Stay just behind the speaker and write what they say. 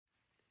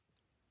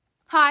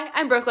Hi,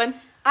 I'm Brooklyn.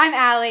 I'm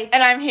Allie.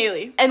 And I'm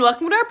Haley. And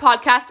welcome to our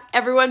podcast,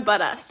 Everyone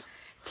But Us.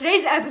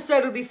 Today's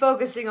episode will be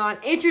focusing on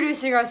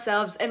introducing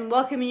ourselves and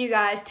welcoming you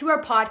guys to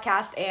our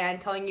podcast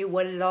and telling you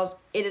what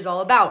it is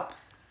all about.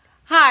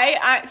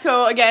 Hi,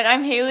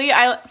 I'm Haley.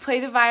 I play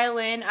the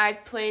violin. I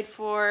played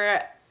for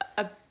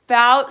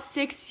about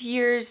 6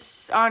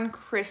 years on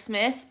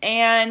Christmas,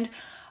 and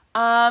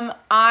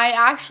I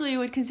actually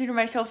would consider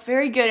myself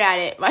very good at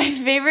it. My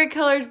favorite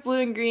color is blue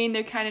and green.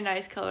 They're kind of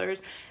nice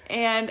colors.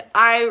 And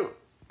I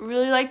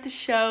really like the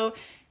show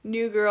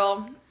New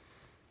Girl.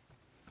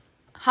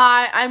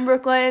 Hi, I'm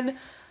Brooklyn.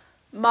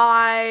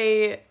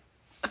 My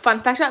fun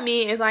fact about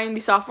me is I'm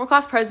the sophomore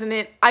class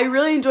president. I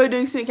really enjoy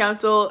doing student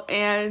council,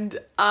 and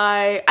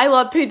I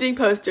love painting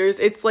posters.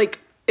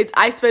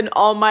 I spend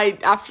all my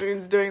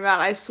afternoons doing that,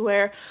 I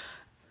swear.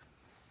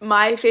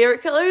 My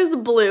favorite color is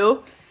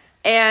blue,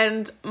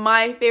 and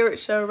my favorite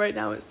show right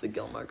now is the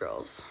Gilmore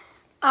Girls.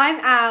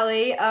 I'm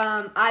Allie.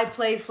 I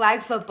play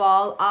flag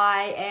football.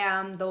 I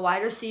am the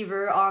wide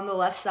receiver on the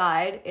left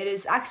side. It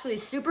is actually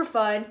super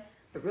fun,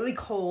 but really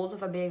cold,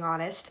 if I'm being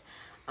honest.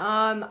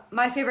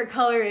 My favorite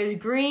color is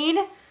green.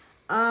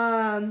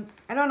 I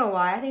don't know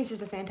why. I think it's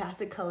just a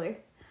fantastic color.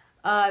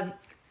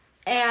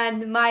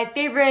 And my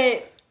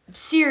favorite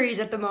series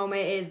at the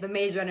moment is the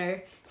Maze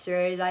Runner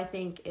series. I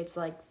think it's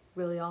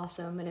really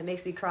awesome, and it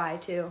makes me cry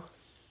too.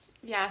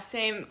 Yeah,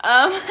 same.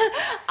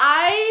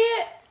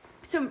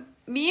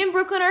 Me and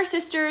Brooklyn are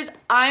sisters.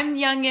 I'm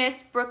the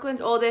youngest, Brooklyn's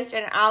oldest,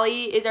 and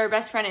Allie is our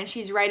best friend, and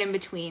she's right in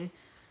between.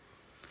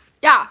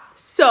 Yeah,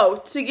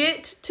 so to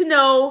get to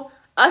know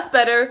us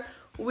better,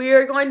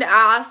 we're going to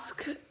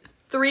ask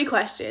 3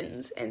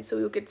 questions, and so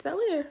we'll get to that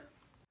later.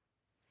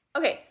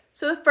 Okay,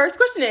 so the first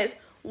question is,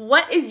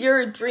 what is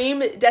your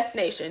dream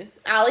destination?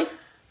 Allie?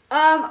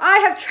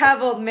 I have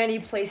traveled many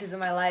places in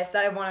my life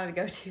that I wanted to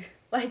go to,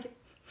 like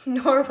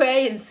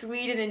Norway and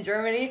Sweden and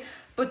Germany.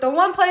 But the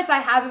one place I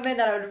haven't been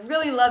that I would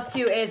really love to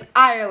is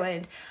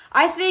Ireland.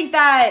 I think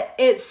that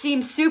it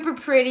seems super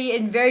pretty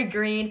and very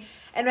green,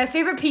 and my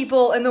favorite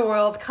people in the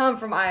world come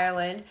from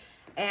Ireland,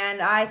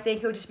 and I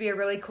think it would just be a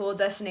really cool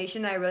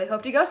destination. I really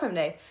hope to go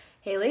someday.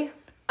 Haley?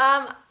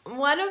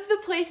 One of the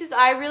places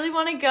I really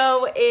want to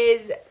go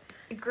is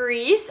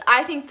Greece.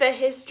 I think the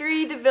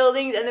history, the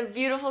buildings, and the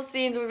beautiful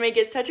scenes would make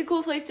it such a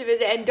cool place to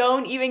visit, and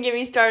don't even get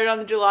me started on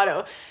the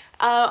gelato.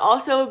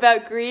 Also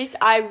about Greece,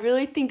 I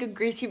really think of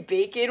greasy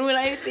bacon when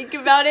I think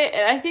about it,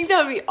 and I think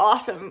that would be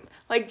awesome.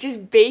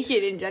 Just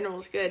bacon in general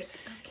is good.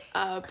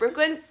 Okay.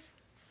 Brooklyn?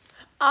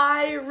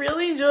 I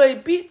really enjoy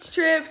beach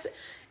trips,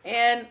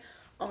 and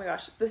oh my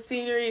gosh, the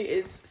scenery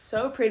is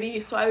so pretty,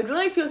 so I would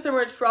really like to go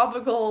somewhere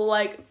tropical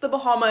like the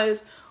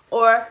Bahamas,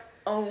 or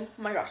oh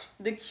my gosh,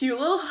 the cute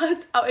little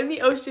huts out in the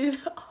ocean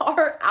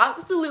are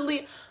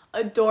absolutely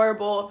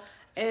adorable,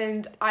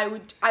 and I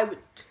would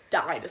just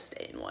die to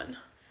stay in one.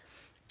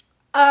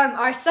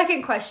 Our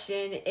second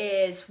question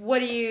is, what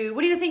do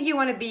you think you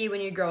want to be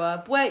when you grow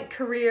up? What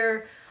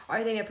career are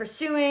you thinking of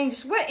pursuing?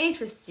 Just what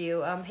interests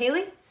you?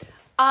 Haley?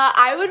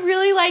 I would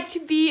really like to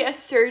be a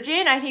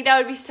surgeon. I think that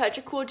would be such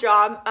a cool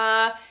job.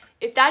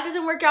 If that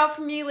doesn't work out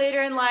for me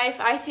later in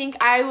life, I think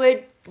I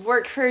would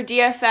work for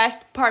DFS,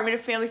 Department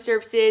of Family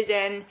Services,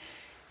 and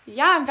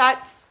yeah.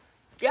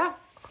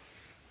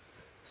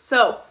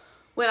 So,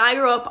 when I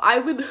grow up, I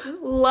would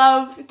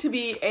love to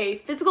be a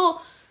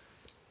physical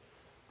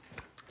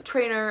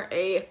trainer,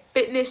 a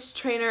fitness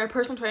trainer, a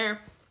personal trainer,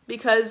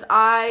 because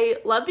I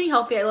love being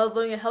healthy. I love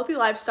living a healthy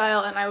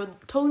lifestyle, and I would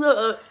totally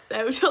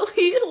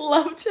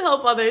love to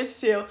help others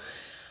too.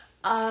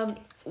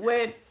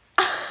 When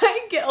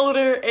I get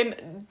older,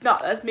 and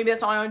that's not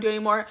what I want to do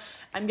anymore.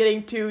 I'm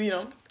getting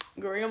to,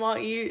 Grandma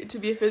E to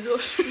be a physical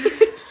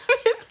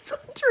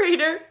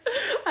trainer.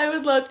 I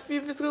would love to be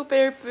a physical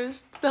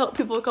therapist to help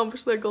people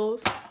accomplish their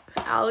goals.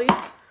 Allie?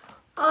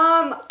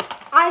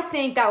 I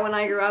think that when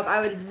I grew up,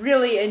 I would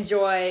really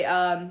enjoy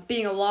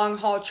being a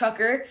long-haul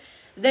trucker.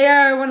 They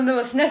are one of the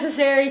most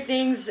necessary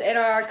things in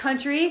our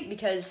country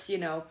because, they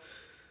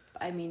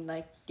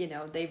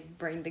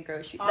bring the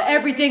groceries,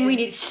 everything we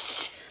need.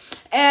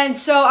 And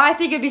so I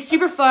think it'd be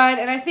super fun,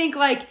 and I think,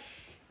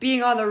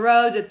 being on the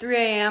roads at 3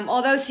 a.m.,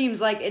 although it seems,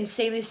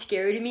 insanely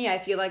scary to me, I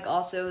feel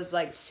also is,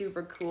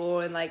 super cool,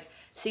 and,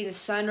 seeing the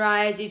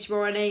sunrise each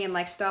morning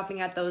and,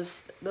 stopping at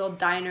those little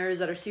diners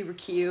that are super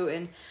cute,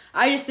 and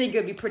I just think it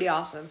would be pretty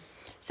awesome.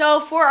 So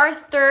for our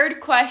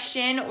third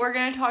question, we're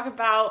going to talk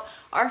about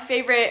our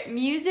favorite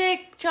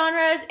music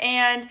genres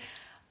and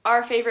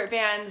our favorite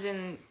bands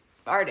and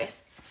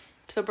artists.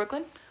 So,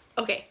 Brooklyn?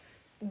 Okay.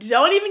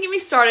 Don't even get me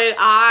started.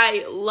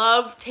 I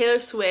love Taylor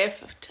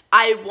Swift.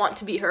 I want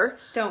to be her.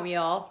 Don't we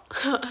all?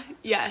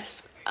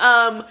 Yes.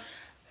 And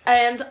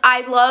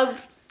I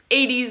love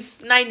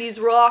 80s,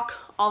 90s rock,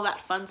 all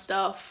that fun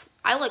stuff.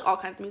 I like all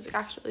kinds of music,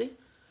 actually.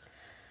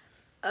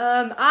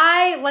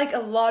 I like a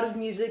lot of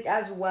music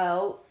as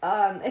well.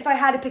 If I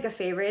had to pick a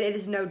favorite, it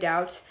is no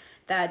doubt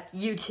that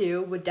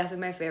U2 would definitely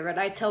be my favorite.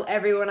 I tell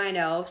everyone I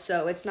know,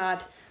 so it's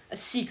not a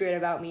secret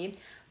about me.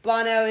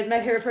 Bono is my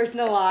favorite person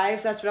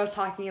alive. That's what I was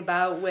talking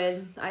about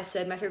when I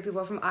said my favorite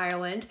people are from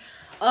Ireland.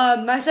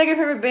 My second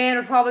favorite band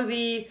would probably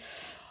be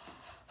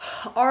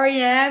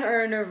R.E.M.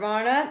 or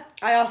Nirvana.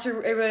 I also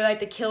really like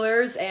The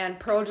Killers and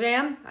Pearl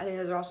Jam. I think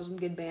those are also some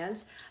good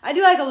bands. I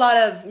do like a lot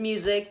of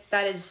music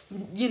that is,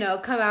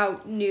 come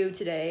out new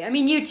today. I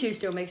mean, U2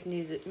 still makes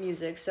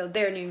music, so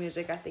their new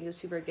music I think is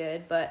super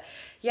good. But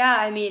yeah,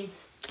 I mean,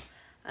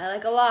 I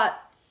like a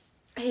lot.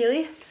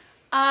 Haley?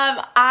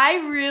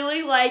 I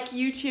really like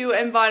U2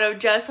 and Bono,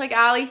 just like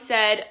Ali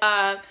said.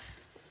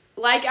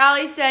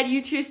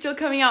 U2 is still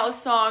coming out with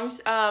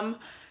songs.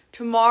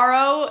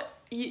 Tomorrow,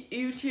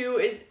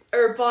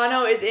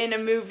 Bono is in a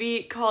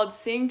movie called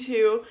Sing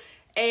 2,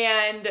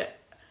 and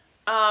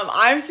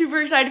I'm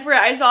super excited for it.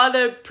 I saw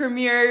the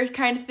premiere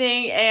kind of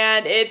thing,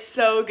 and it's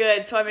so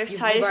good. So I'm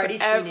excited. You've already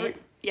seen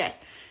it? Yes.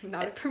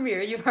 Not a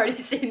premiere. You've already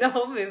seen the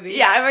whole movie.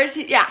 Yeah, I've already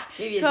seen. Yeah.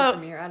 Maybe it's a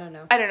premiere. I don't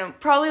know.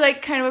 Probably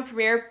like kind of a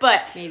premiere,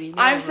 but maybe.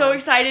 I'm so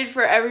excited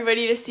for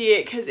everybody to see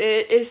it because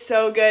it is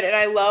so good, and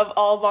I love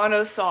all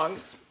Bono's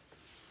songs.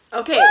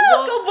 Okay,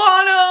 go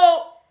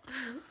Bono!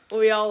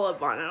 We all love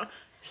Bono.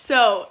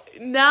 So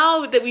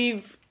now that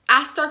we've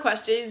asked our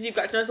questions, you've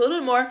got to know us a little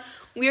bit more.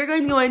 We are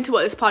going to go into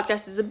what this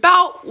podcast is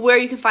about, where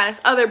you can find us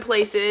other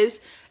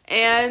places,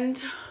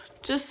 and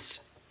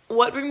just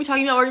what we're going to be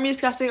talking about, what we're going to be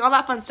discussing, all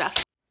that fun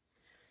stuff.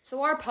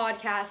 So our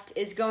podcast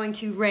is going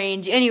to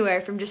range anywhere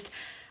from just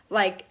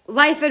like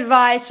life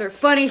advice or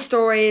funny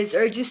stories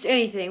or just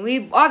anything.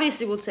 We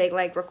obviously will take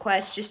like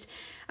requests.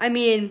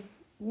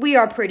 We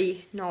are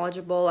pretty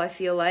knowledgeable, I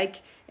feel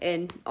like,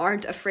 and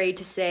aren't afraid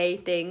to say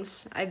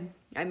things. I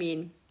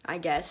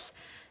guess.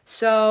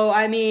 So,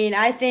 I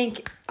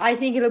think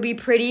it'll be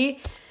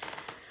pretty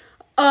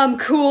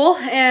cool,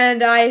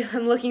 and I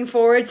am looking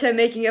forward to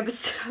making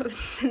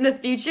episodes in the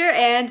future,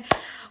 and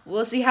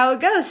we'll see how it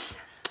goes.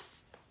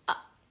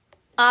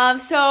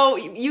 So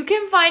you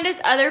can find us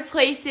other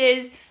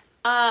places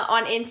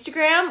on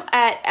Instagram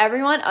at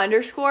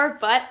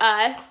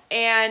everyone_but_us,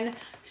 and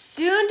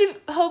soon to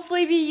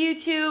hopefully be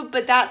YouTube,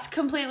 but that's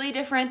completely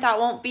different. That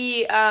won't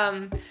be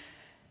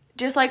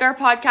just like our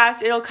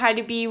podcast. It'll kind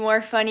of be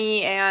more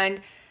funny,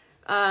 and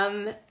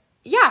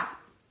yeah.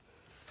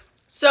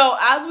 So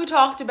as we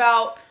talked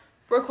about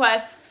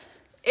requests,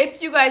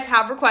 if you guys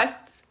have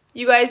requests,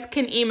 you guys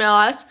can email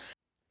us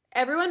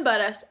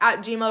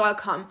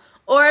everyonebutUs@gmail.com.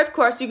 Or, of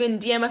course, you can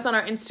DM us on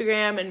our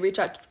Instagram and reach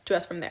out to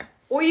us from there.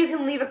 Or you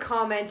can leave a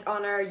comment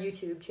on our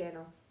YouTube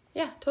channel.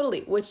 Yeah,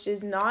 totally. Which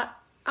is not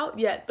out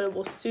yet, but it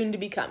will soon to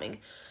be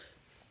coming.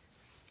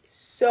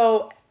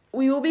 So,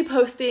 we will be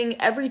posting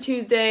every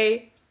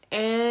Tuesday.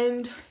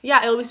 And,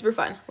 yeah, it'll be super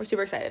fun. We're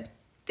super excited.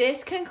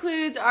 This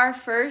concludes our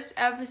first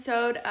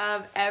episode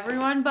of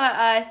Everyone But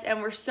Us.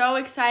 And we're so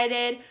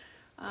excited.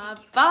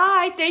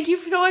 Bye. Thank you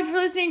so much for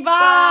listening.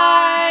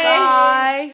 Bye. Bye.